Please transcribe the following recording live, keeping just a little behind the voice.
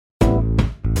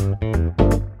Well,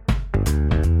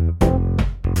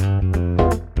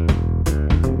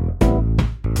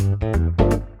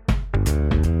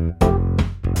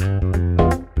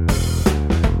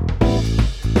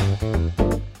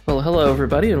 hello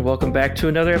everybody, and welcome back to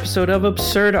another episode of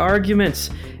Absurd Arguments,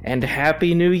 and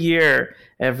Happy New Year,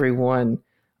 everyone.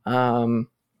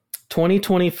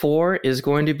 2024 is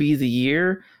going to be the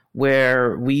year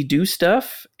where we do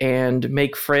stuff and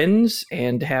make friends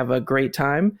and have a great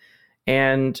time.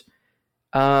 And,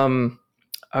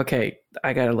 okay,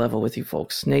 I gotta level with you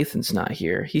folks. Nathan's not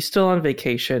here. He's still on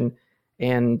vacation,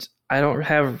 and I don't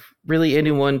have really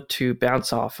anyone to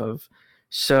bounce off of.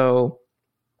 So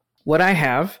what I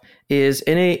have is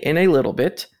in a little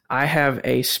bit, I have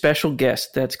a special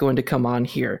guest that's going to come on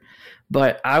here.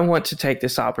 But I want to take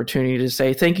this opportunity to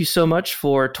say thank you so much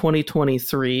for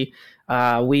 2023.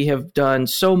 We have done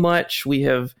so much. We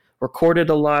have recorded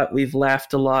a lot. We've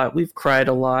laughed a lot. We've cried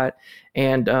a lot.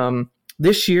 And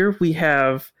this year we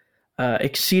have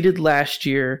exceeded last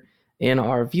year in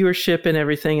our viewership and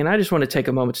everything. And I just want to take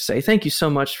a moment to say thank you so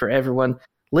much for everyone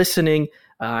listening.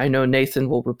 I know Nathan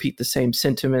will repeat the same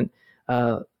sentiment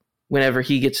whenever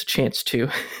he gets a chance to.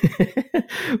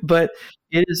 But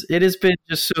it has been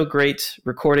just so great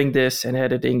recording this and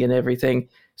editing and everything.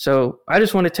 So I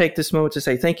just want to take this moment to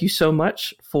say thank you so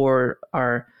much for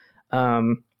our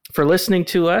for listening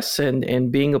to us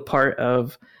and being a part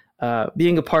of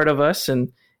us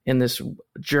and in this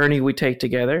journey we take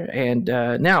together. And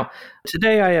now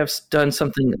today I have done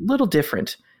something a little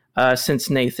different since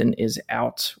Nathan is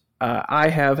out. I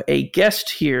have a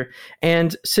guest here,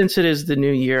 and since it is the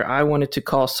new year, I wanted to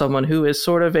call someone who is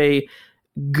sort of a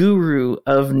guru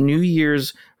of New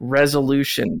Year's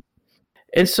resolution.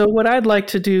 And so what I'd like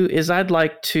to do is I'd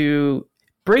like to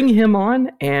bring him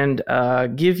on and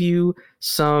give you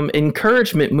some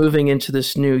encouragement moving into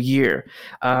this new year.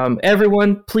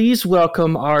 Everyone, please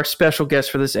welcome our special guest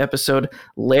for this episode,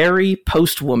 Larry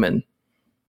Postwoman.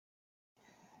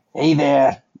 Hey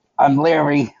there, I'm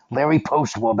Larry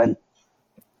Postwoman.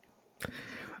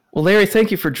 Well, Larry, thank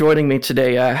you for joining me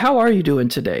today. How are you doing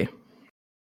today?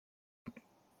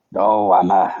 Oh,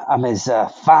 I'm as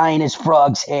fine as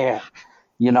frog's hair,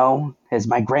 you know, as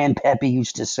my grandpappy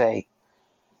used to say.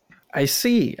 I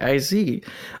see. Now,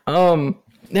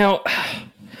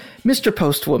 Mr.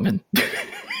 Postwoman.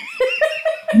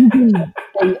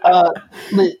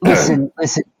 Hey,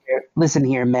 listen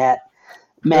here, Maddie.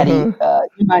 Uh-huh.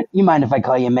 You mind if I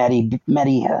call you Maddie?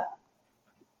 Maddie,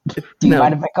 do you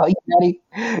mind if I call you Maddie?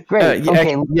 Great.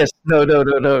 Okay. Yes.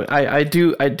 No. I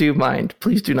do mind.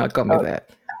 Please do not call me that.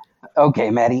 Okay,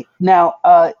 Maddie. Now,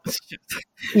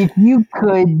 if you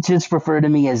could just refer to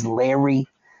me as Larry,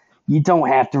 you don't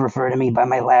have to refer to me by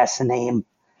my last name.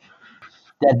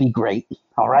 That'd be great.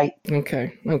 All right.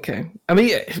 Okay. I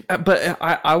mean, but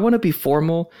I want to be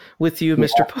formal with you,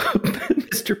 Mr.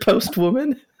 Mr.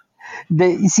 Postwoman.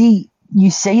 See,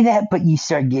 you say that, but you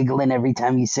start giggling every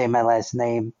time you say my last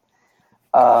name,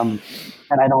 and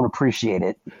I don't appreciate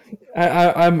it.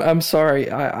 I'm sorry.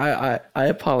 I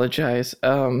apologize.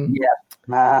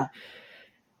 Yeah.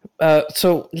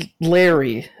 So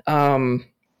Larry,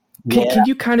 can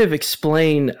you kind of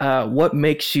explain what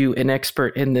makes you an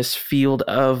expert in this field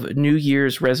of New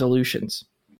Year's resolutions?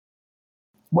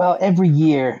 Well, every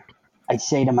year I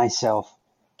say to myself,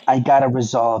 I gotta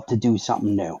resolve to do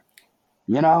something new,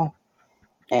 you know?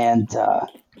 And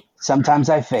sometimes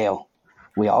I fail.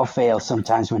 We all fail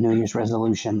sometimes with New Year's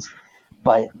resolutions.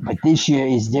 But this year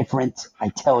is different, I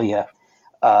tell you.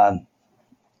 We're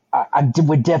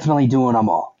definitely doing them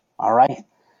all right?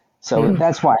 So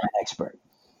that's why I'm an expert.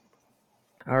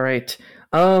 All right.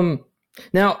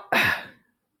 Now,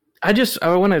 I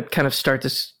want to kind of start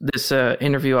this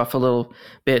interview off a little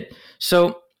bit.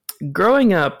 So,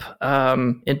 growing up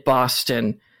in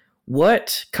Boston,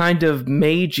 what kind of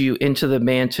made you into the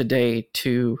man today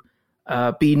to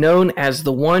be known as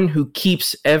the one who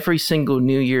keeps every single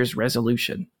New Year's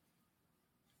resolution?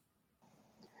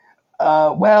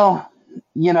 Well,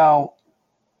 you know,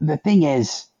 the thing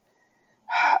is,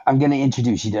 I'm going to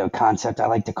introduce you to a concept I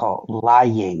like to call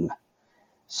lying.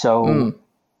 So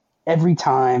every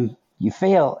time you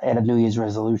fail at a New Year's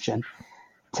resolution,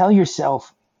 tell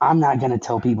yourself, I'm not going to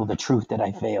tell people the truth that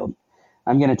I failed.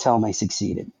 I'm going to tell them I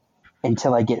succeeded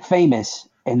until I get famous,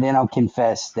 and then I'll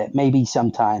confess that maybe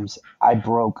sometimes I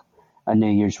broke a New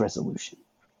Year's resolution.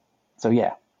 So,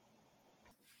 yeah.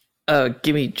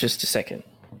 Give me just a second.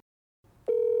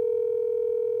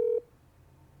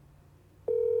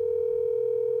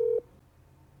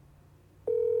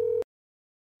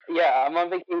 Yeah, I'm on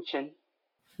vacation.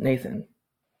 Nathan.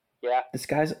 Yeah. This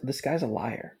guy's a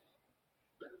liar.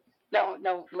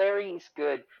 No, Larry's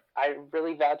good. I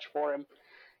really vouch for him.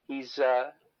 He's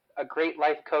a great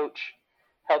life coach.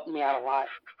 Helped me out a lot.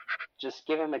 Just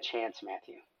give him a chance,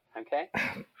 Matthew. Okay?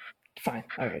 Fine.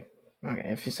 All right. Okay,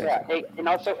 if you say Yeah. so. Hey, and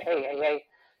also, hey.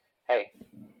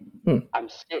 Hmm. I'm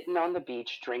sitting on the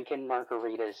beach drinking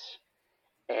margaritas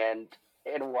and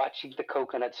watching the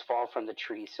coconuts fall from the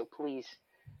tree. So please,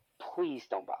 please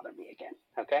don't bother me again.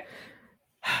 Okay?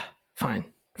 Fine.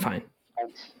 Fine.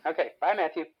 Thanks. Okay. Bye,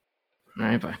 Matthew. All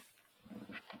right. Bye.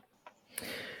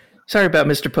 Sorry about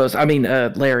Mr. Post. I mean,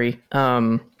 Larry.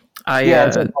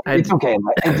 It's okay.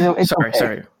 It's sorry. okay.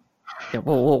 Sorry. Yeah,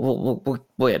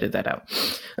 we'll edit that out.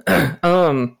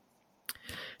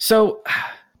 So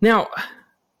now,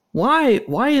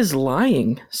 why is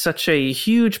lying such a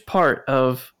huge part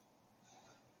of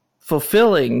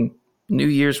fulfilling New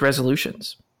Year's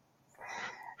resolutions?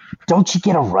 Don't you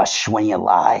get a rush when you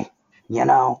lie? You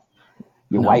know,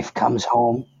 your wife comes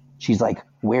home. She's like,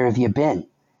 "Where have you been?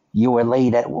 You were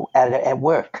late at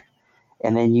work,"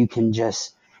 and then you can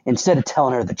just, instead of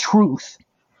telling her the truth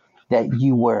that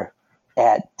you were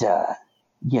at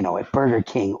at Burger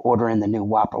King ordering the new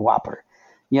Whopper,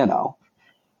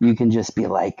 you can just be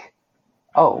like,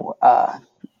 "Oh,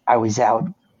 I was out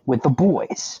with the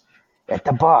boys at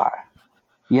the bar,"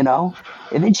 and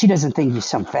then she doesn't think you're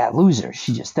some fat loser.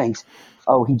 She just thinks,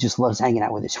 "Oh, he just loves hanging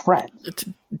out with his friends."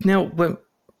 Now,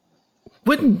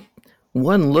 wouldn't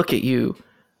one look at you,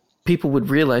 people would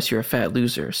realize you're a fat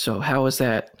loser. So how is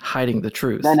that hiding the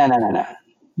truth?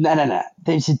 No.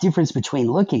 There's a difference between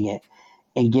looking at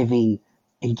and giving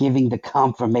the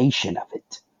confirmation of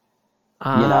it.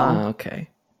 Okay.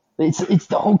 It's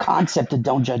the whole concept of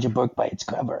don't judge a book by its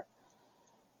cover.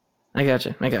 I got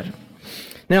you.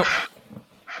 Now,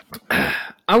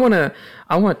 I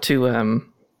want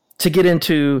to get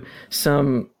into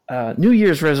some New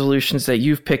Year's resolutions that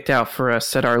you've picked out for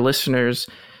us that our listeners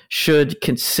should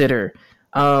consider.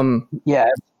 Yeah,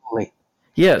 absolutely.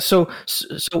 Yeah. So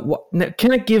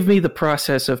can it give me the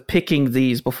process of picking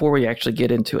these before we actually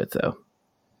get into it, though?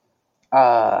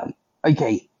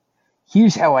 Okay.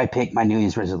 Here's how I pick my New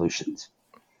Year's resolutions.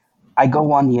 I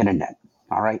go on the internet.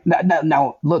 All right.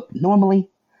 Now, look. Normally,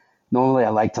 I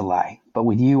like to lie, but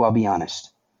with you, I'll be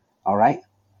honest. All right.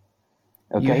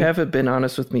 Okay. You haven't been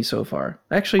honest with me so far.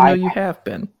 Actually, no, you have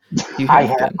been. You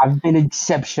have been. I've been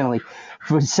exceptionally.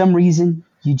 For some reason,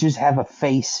 you just have a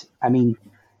face. I mean,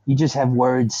 you just have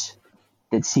words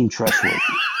that seem trustworthy.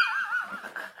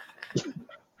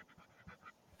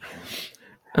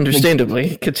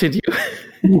 Understandably, continue.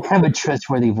 You have a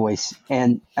trustworthy voice,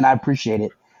 and I appreciate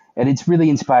it. And it's really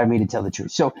inspired me to tell the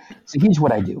truth. So here's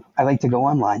what I do. I like to go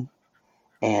online,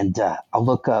 and I'll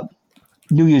look up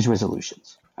New Year's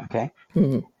resolutions. Okay.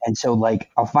 Mm-hmm. And so,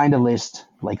 I'll find a list,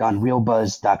 on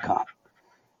realbuzz.com.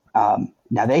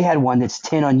 Now, they had one that's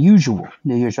 10 unusual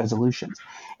New Year's resolutions.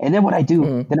 And then what I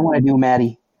do,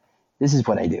 Maddie, this is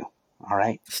what I do. All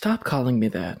right. Stop calling me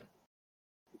that.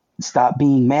 Stop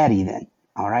being Maddie then.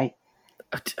 All right.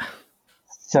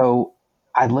 So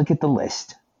I look at the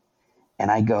list and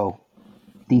I go,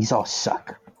 these all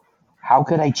suck. How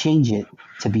could I change it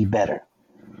to be better?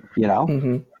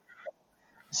 Mm-hmm.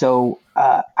 So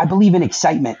I believe in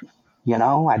excitement.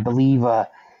 I believe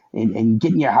in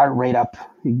getting your heart rate up.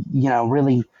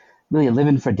 Really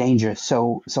living for danger.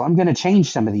 So I'm going to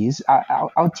change some of these.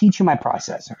 I'll teach you my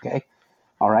process. Okay.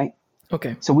 All right.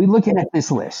 Okay. So we're looking at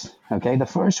this list. Okay. The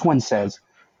first one says,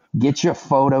 get your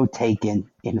photo taken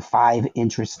in 5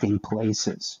 interesting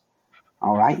places.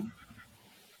 All right.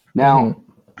 Now,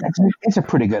 that's a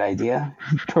pretty good idea.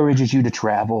 Encourages you to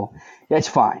travel. That's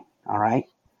fine. All right.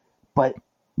 But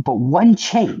one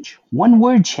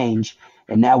word change,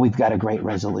 and now we've got a great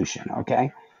resolution.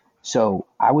 Okay. So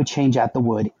I would change out the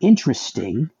word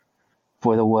interesting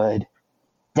for the word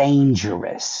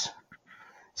dangerous.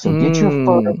 So get your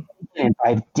photo in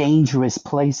 5 dangerous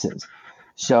places.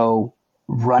 So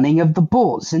running of the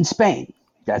bulls in Spain,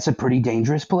 that's a pretty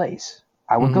dangerous place.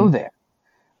 I would go there.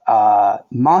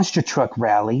 Monster truck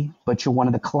rally, but you're one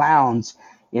of the clowns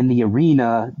in the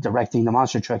arena directing the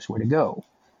monster trucks where to go.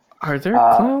 Are there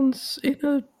clowns in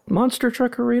a monster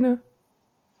truck arena?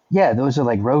 Yeah, those are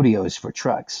like rodeos for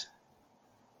trucks.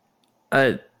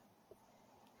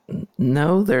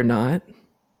 No, they're not.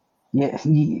 Yeah,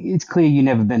 it's clear you've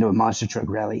never been to a monster truck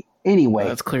rally. Anyway.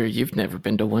 Well, it's clear you've never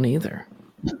been to one either.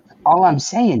 All I'm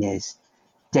saying is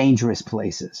dangerous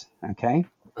places, okay?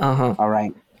 Uh-huh. All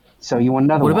right. So you want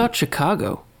another one? What about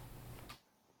Chicago?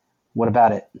 What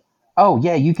about it? Oh,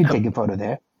 yeah, you could take a photo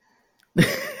there.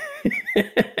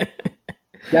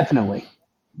 Definitely.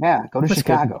 Yeah, go to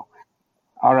Chicago.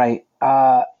 Good. All right.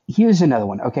 here's another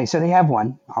one. Okay, so they have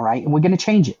one. All right, and we're going to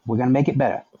change it. We're going to make it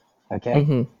better. Okay.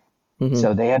 Mm-hmm. Mm-hmm.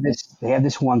 So they have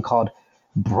this one called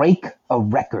Break a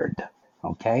Record.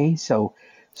 Okay, so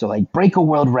like break a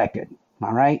world record.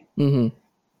 All right, Mm-hmm.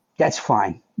 that's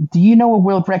fine. Do you know a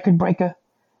world record breaker?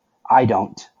 I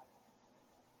don't.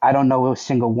 I don't know a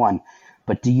single one.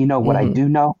 But do you know what I do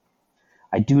know?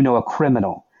 I do know a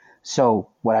criminal. So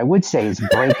what I would say is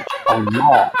break a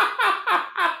law.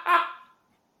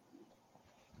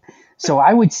 So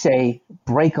I would say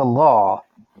break a law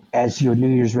as your New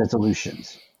Year's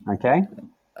resolutions. Okay.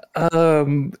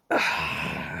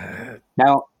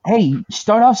 Now, hey,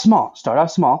 start off small. Start off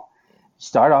small.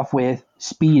 Start off with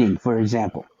speeding, for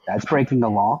example. That's breaking the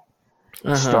law.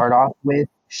 Start off with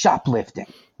shoplifting.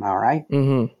 All right.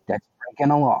 Mm-hmm. That's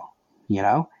breaking a law, you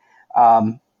know?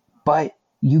 But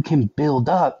you can build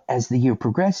up as the year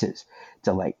progresses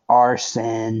to like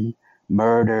arson,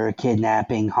 murder,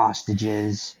 kidnapping,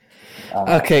 hostages.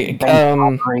 Okay. Bank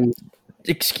robbery.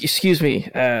 Excuse me,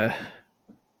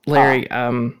 Larry.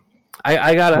 I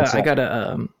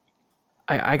gotta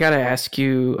ask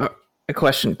you a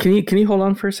question. Can you hold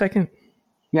on for a second?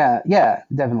 Yeah,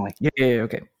 definitely. Yeah,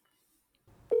 okay.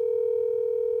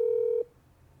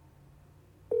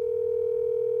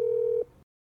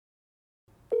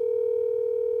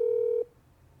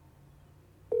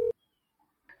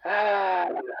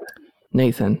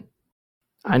 Nathan,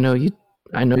 I know you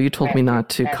told me not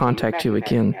to contact you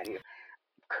again. Matthew.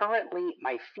 Currently,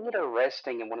 my feet are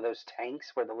resting in one of those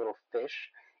tanks where the little fish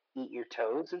eat your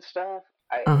toes and stuff.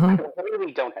 I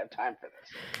really don't have time for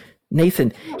this.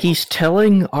 Nathan, he's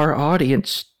telling our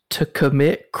audience to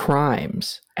commit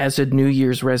crimes as a New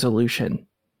Year's resolution.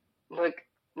 Look,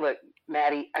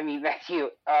 Matthew.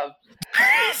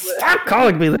 Stop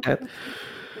calling me that.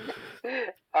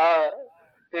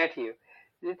 Matthew,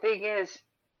 the thing is,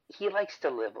 he likes to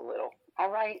live a little, all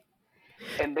right?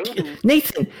 And maybe...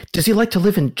 Nathan, does he like to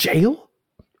live in jail?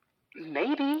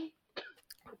 Maybe.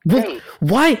 Well, hey,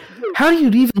 why? How do you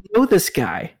even know this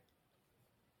guy?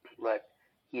 Look,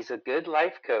 he's a good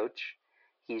life coach.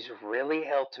 He's really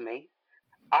helped me.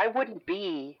 I wouldn't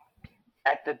be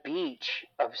at the beach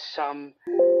of some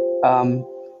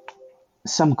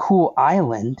cool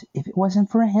island if it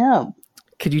wasn't for him.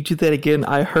 Could you do that again?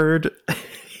 I heard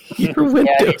your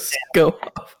windows go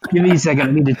off. Give me a second.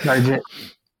 I need to charge it.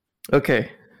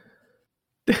 Okay.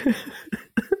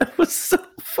 That was so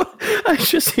fun. I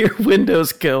just hear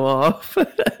windows go off.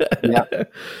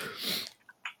 Yep.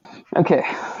 Okay.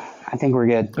 I think we're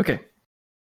good. Okay.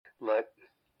 Look,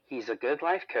 he's a good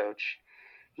life coach.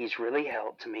 He's really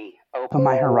helped me open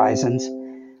my horizons.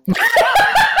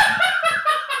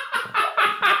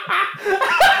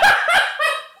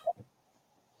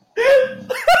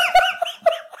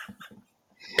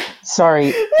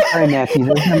 Sorry, Matthew.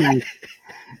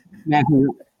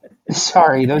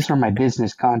 Those are my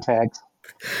business contacts.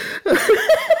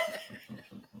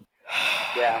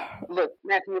 Yeah. Look,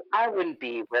 Matthew, I wouldn't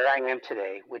be where I am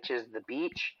today, which is the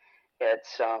beach at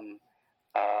some,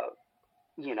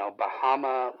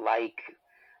 Bahama-like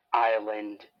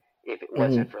island, if it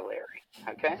wasn't for Larry.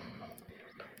 Okay?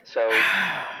 So,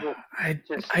 I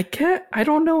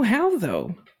don't know how,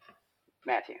 though.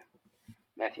 Matthew,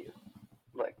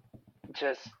 look,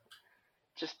 just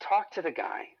talk to the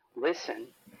guy, listen,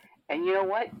 and you know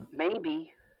what?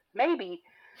 Maybe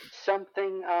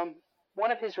something,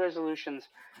 one of his resolutions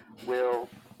will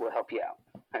help you out.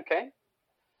 Okay?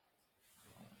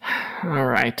 All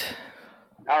right.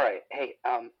 Hey,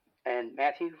 and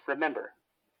Matthew, remember,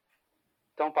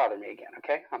 don't bother me again,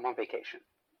 okay? I'm on vacation.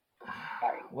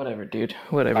 Bye. Whatever, dude.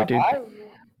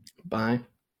 Bye.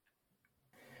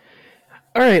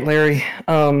 All right, Larry.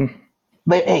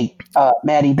 But hey,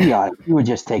 Maddie, be honest. You were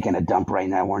just taking a dump right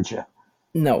now, weren't you?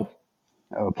 No.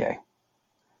 Okay.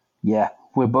 Yeah,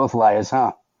 we're both liars,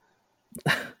 huh?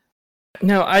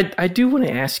 Now, I do want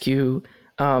to ask you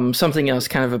something else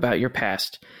kind of about your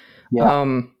past.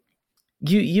 Yeah.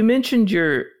 You mentioned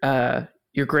your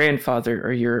grandfather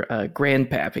or your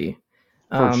grandpappy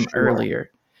earlier.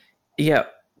 Yeah.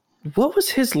 What was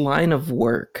his line of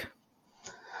work?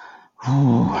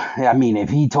 I mean, if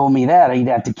he told me that, he'd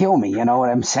have to kill me. You know what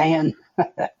I'm saying?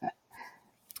 Are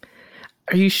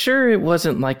you sure it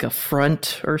wasn't like a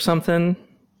front or something?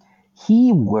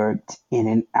 He worked in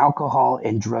an alcohol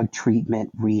and drug treatment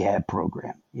rehab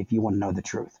program, if you want to know the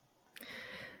truth.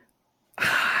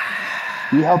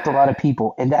 He helped a lot of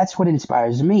people, and that's what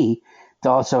inspires me to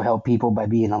also help people by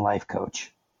being a life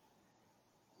coach.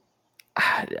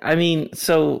 I mean,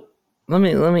 so let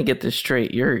me get this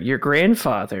straight. Your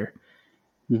grandfather,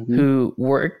 who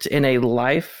worked in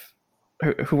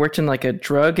like a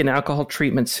drug and alcohol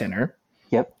treatment center,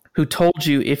 yep, who told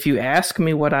you, if you ask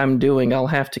me what I'm doing, I'll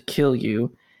have to kill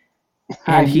you.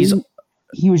 And he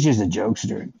was just a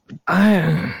jokester.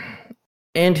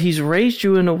 And he's raised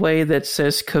you in a way that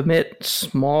says commit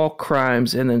small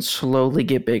crimes and then slowly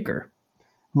get bigger.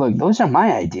 Look, those are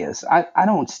my ideas. I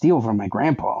don't steal from my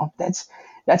grandpa. That's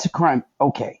a crime.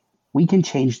 Okay, we can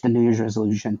change the New Year's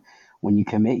resolution. When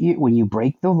you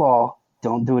break the law,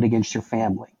 don't do it against your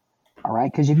family. All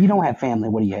right? Because if you don't have family,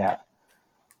 what do you have?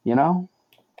 You know?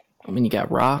 I mean, you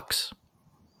got rocks.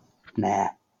 Nah,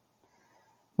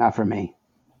 not for me.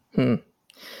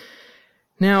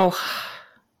 Now,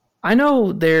 I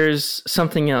know there's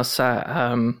something else.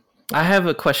 I have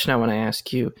a question I want to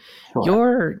ask you.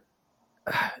 Sure.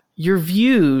 Your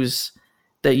views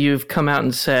that you've come out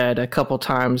and said a couple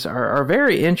times are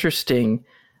very interesting,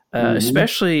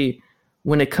 especially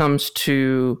when it comes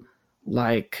to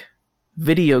like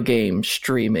video game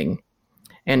streaming,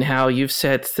 and how you've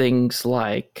said things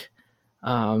like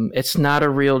it's not a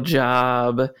real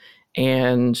job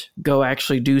and go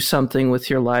actually do something with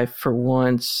your life for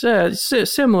once,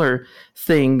 similar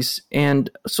things. And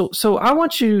so I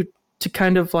want you to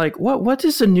kind of like, what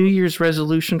is a New Year's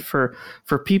resolution for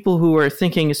people who are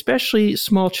thinking, especially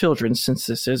small children, since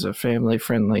this is a family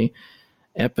friendly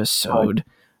episode?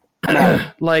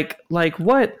 like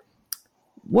what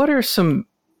are some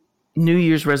New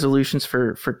Year's resolutions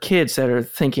for kids that are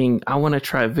thinking, I want to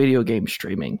try video game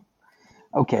streaming?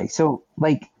 Okay, so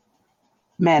like,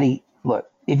 Maddie, look,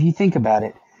 if you think about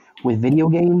it, with video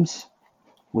games,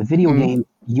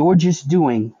 you're just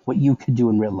doing what you could do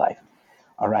in real life.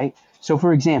 All right. So,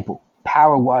 for example,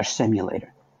 Power Wash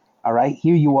Simulator. All right.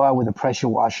 Here you are with a pressure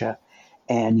washer,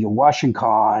 and you're washing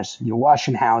cars, you're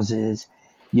washing houses,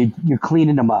 you're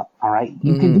cleaning them up. All right.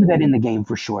 You can do that in the game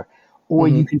for sure, or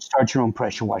you can start your own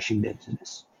pressure washing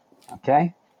business.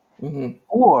 Okay.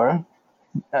 Or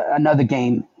another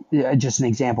game, just an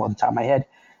example off the top of my head,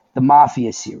 the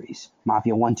Mafia series,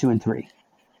 Mafia 1, 2, and 3.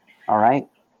 All right.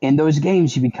 In those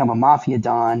games, you become a Mafia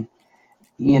Don,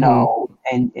 you know,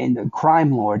 and a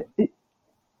crime lord.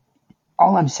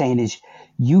 All I'm saying is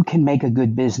you can make a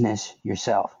good business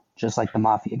yourself, just like the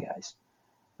Mafia guys.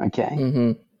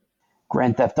 Okay.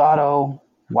 Grand Theft Auto,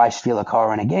 why steal a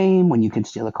car in a game when you can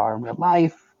steal a car in real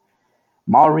life?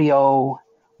 Mario,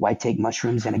 why take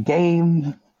mushrooms in a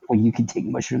game when you can take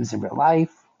mushrooms in real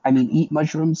life? I mean, eat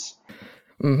mushrooms.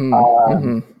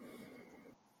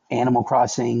 Animal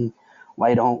Crossing,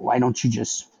 why don't you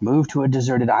just move to a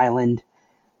deserted island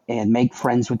and make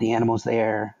friends with the animals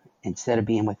there instead of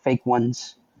being with fake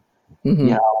ones? You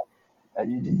know,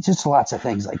 just lots of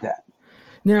things like that.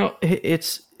 Now,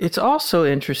 it's also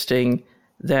interesting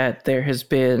that there has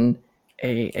been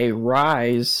a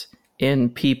rise in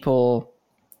people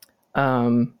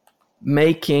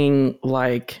making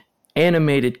like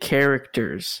animated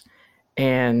characters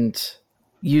and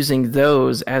using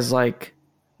those as like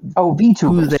VTubers.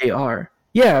 who they are.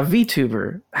 Yeah,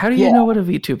 VTuber. How do you know what a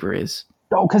VTuber is?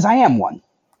 Oh, because I am one.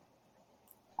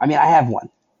 I mean, I have one.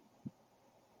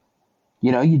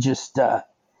 You know, you just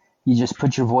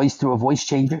put your voice through a voice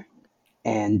changer,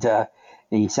 and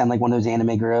you sound like one of those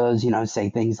anime girls. You know, say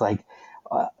things like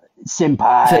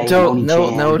 "senpai."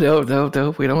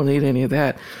 No. We don't need any of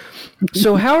that.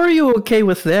 So, how are you okay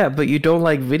with that, but you don't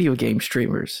like video game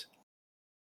streamers?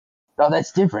 Oh,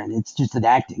 that's different. It's just an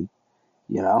acting.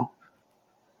 You know,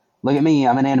 look at me.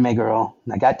 I'm an anime girl.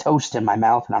 I got toast in my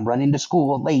mouth, and I'm running to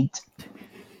school late.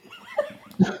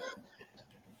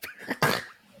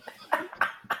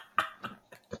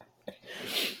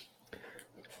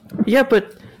 Yeah,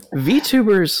 but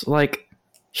VTubers like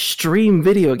stream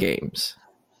video games,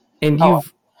 and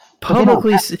you've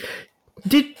publicly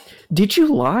did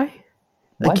you lie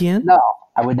again? No,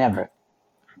 I would never.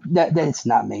 That's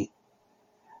not me.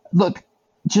 Look,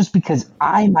 just because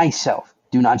I myself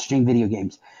do not stream video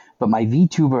games, but my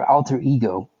VTuber alter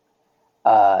ego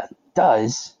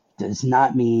does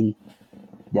not mean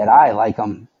that I like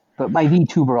them, but my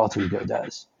VTuber alter ego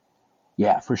does.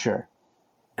 Yeah, for sure.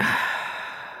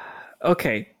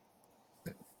 Okay.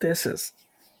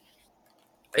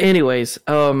 Anyways,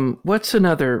 what's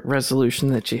another resolution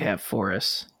that you have for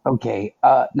us? Okay,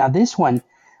 now this one,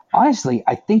 honestly,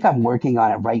 I think I'm working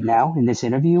on it right now in this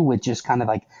interview with just kind of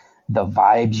like the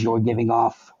vibes you're giving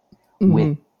off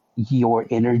with your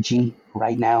energy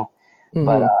right now.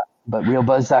 But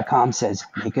realbuzz.com says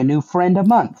make a new friend a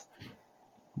month.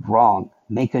 Wrong.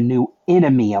 Make a new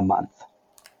enemy a month.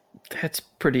 That's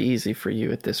pretty easy for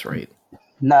you at this rate.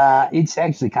 Nah, it's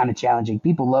actually kind of challenging.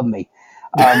 People love me.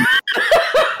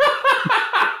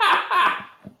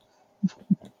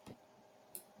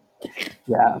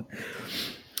 Yeah.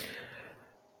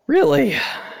 Really?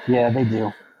 Yeah, they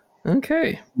do.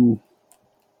 Okay.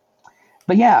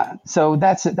 But yeah, so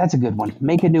that's a good one.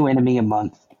 Make a new enemy a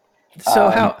month. So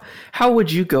how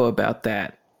would you go about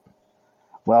that?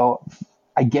 Well,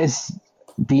 I guess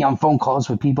be on phone calls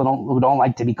with people who don't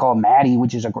like to be called Maddie,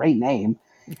 which is a great name,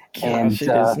 and Gosh, it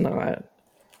is not.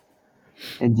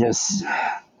 and just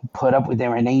put up with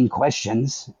their inane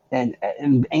questions and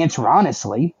answer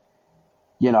honestly,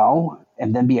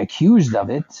 and then be accused of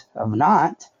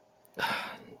not.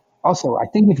 Also, I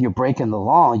think if you're breaking the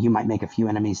law, you might make a few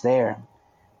enemies there,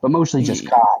 but mostly just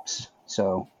cops.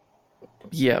 So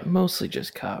yeah, mostly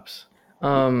just cops.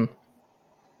 Golly.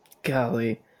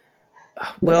 But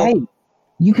hey, Well,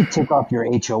 you could take off your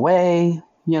HOA,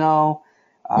 make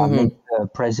mhm. the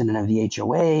president of the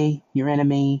HOA your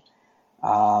enemy.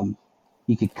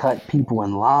 You could cut people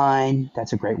in line.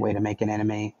 That's a great way to make an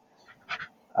enemy.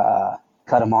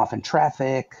 Cut them off in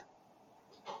traffic.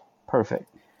 Perfect.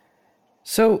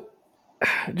 So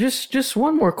just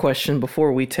one more question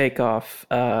before we take off,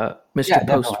 Yeah, Mr.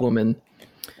 definitely. Postwoman.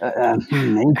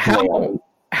 HOA.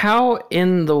 How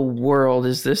in the world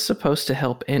is this supposed to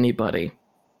help anybody?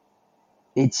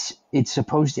 It's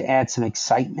supposed to add some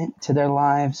excitement to their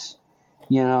lives.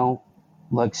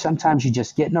 Look, sometimes you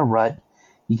just get in a rut.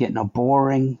 You get in a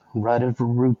boring rut of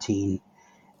routine,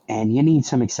 and you need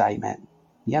some excitement.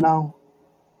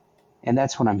 And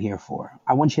that's what I'm here for.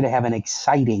 I want you to have an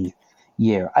exciting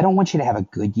year. I don't want you to have a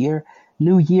good year.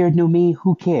 New year, new me,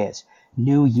 who cares?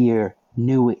 New year,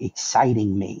 new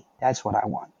exciting me. That's what I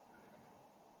want.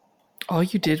 All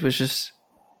you did was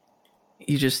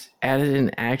you just added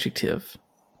an adjective.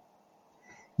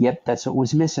 Yep, that's what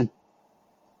was missing.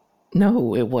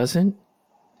 No, it wasn't.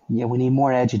 Yeah, we need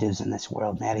more adjectives in this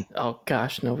world, Maddie. Oh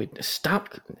gosh, no, we stop.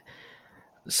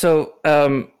 So,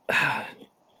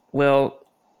 well,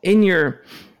 in your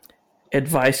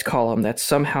advice column that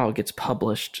somehow gets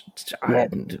published, Yeah.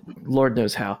 Lord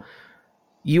knows how,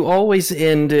 you always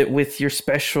end it with your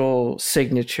special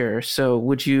signature. So,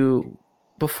 would you,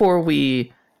 before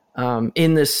we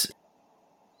in this,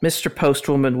 Mr.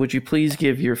 Postwoman, would you please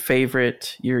give your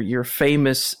favorite, your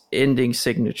famous ending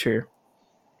signature?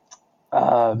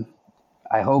 Um,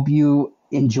 I hope you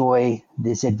enjoy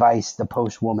this advice the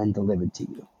postwoman delivered to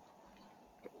you.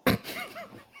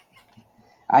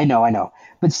 I know.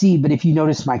 But if you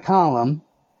notice my column,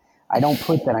 I don't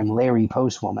put that I'm Larry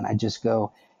Postwoman. I just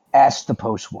go, ask the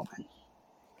postwoman.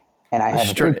 And I have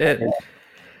a picture.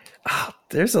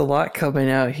 There's a lot coming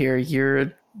out here. You're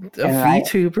a And I,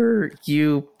 VTuber.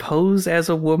 You pose as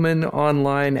a woman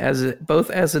online, both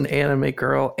as an anime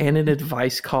girl and an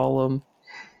advice column.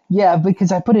 yeah,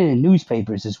 because I put it in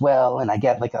newspapers as well. And I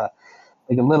get like a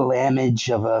little image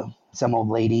of some old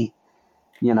lady,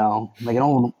 like an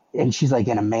old, and she's like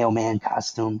in a mailman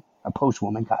costume, a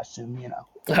postwoman costume.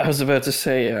 I was about to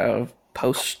say a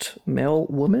post male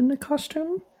woman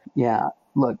costume. Yeah,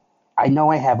 look, I know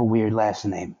I have a weird last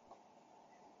name,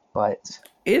 but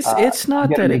It's I'm not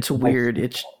gonna that make it's the best. weird.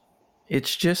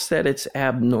 It's just that it's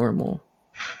abnormal.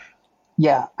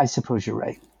 Yeah, I suppose you're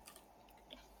right.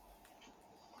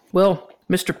 Well,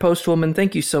 Mr. Postwoman,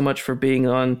 thank you so much for being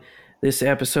on this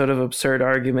episode of Absurd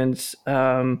Arguments.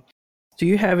 Do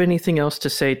you have anything else to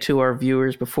say to our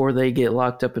viewers before they get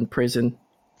locked up in prison?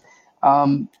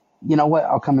 You know what?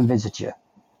 I'll come and visit you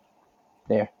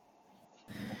there.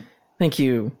 Thank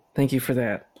you. Thank you for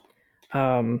that.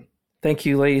 Thank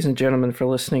you, ladies and gentlemen, for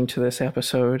listening to this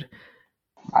episode.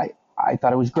 I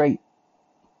thought it was great.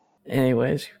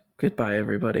 Anyways, goodbye,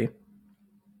 everybody.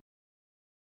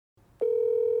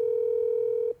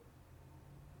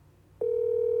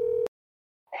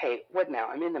 Hey, what now?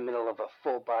 I'm in the middle of a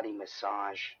full body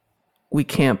massage. We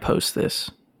can't post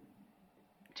this.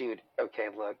 Dude, okay,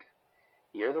 look.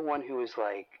 You're the one who was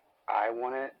like, I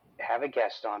want to have a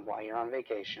guest on while you're on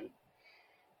vacation.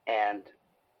 And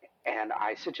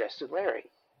I suggested Larry.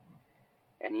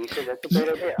 And you said that's a great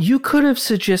idea. You could have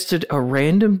suggested a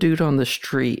random dude on the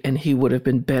street and he would have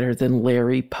been better than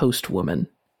Larry Postwoman.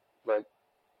 Look,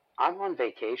 I'm on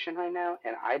vacation right now,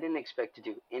 and I didn't expect to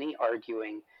do any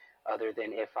arguing other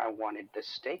than if I wanted the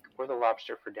steak or the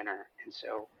lobster for dinner. And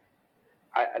so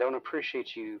I don't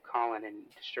appreciate you calling and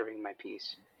disturbing my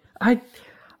peace.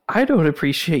 I don't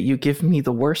appreciate you giving me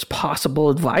the worst possible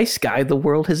advice guy the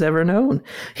world has ever known.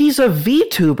 He's a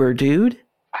VTuber, dude.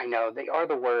 I know, they are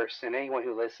the worst, and anyone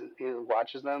who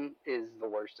watches them is the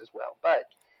worst as well. But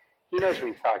he knows what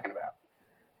he's talking about.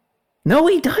 No,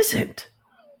 he doesn't.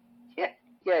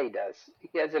 Yeah, he does.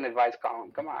 He has an advice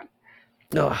column. Come on.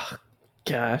 Oh,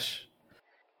 gosh.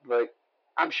 Look,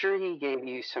 I'm sure he gave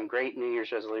you some great New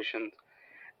Year's resolutions.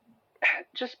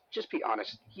 Just be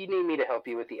honest. You need me to help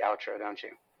you with the outro, don't you?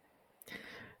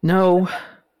 No,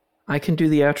 I can do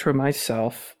the outro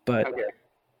myself, but Okay.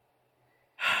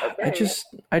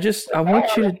 I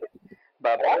want you to.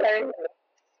 Bye-bye.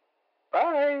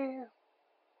 Bye.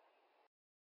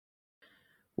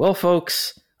 Well,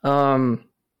 folks,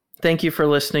 thank you for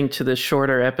listening to this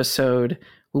shorter episode.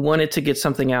 We wanted to get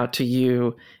something out to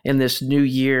you in this new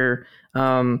year.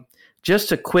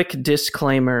 Just a quick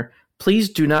disclaimer. Please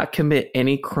do not commit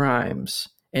any crimes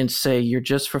and say you're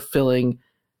just fulfilling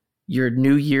your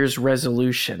New Year's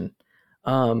resolution.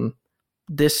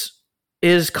 This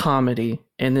is comedy,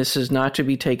 and this is not to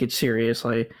be taken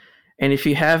seriously. And if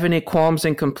you have any qualms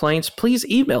and complaints, please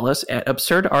email us at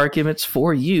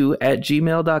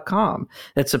absurdargumentsforyou@gmail.com.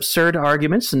 That's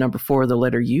absurdarguments, the number 4, the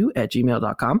letter U,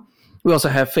 @gmail.com. We also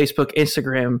have Facebook,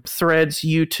 Instagram, Threads,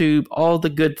 YouTube, all the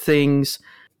good things.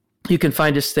 You can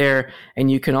find us there,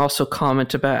 and you can also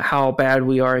comment about how bad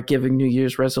we are at giving New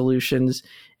Year's resolutions.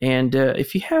 And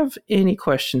if you have any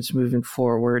questions moving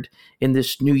forward in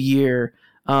this new year,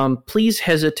 please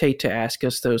hesitate to ask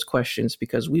us those questions,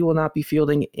 because we will not be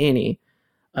fielding any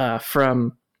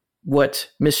from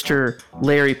what Mr.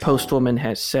 Larry Postwoman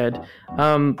has said.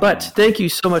 But thank you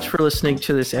so much for listening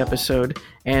to this episode,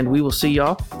 and we will see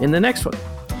y'all in the next one.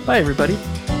 Bye, everybody.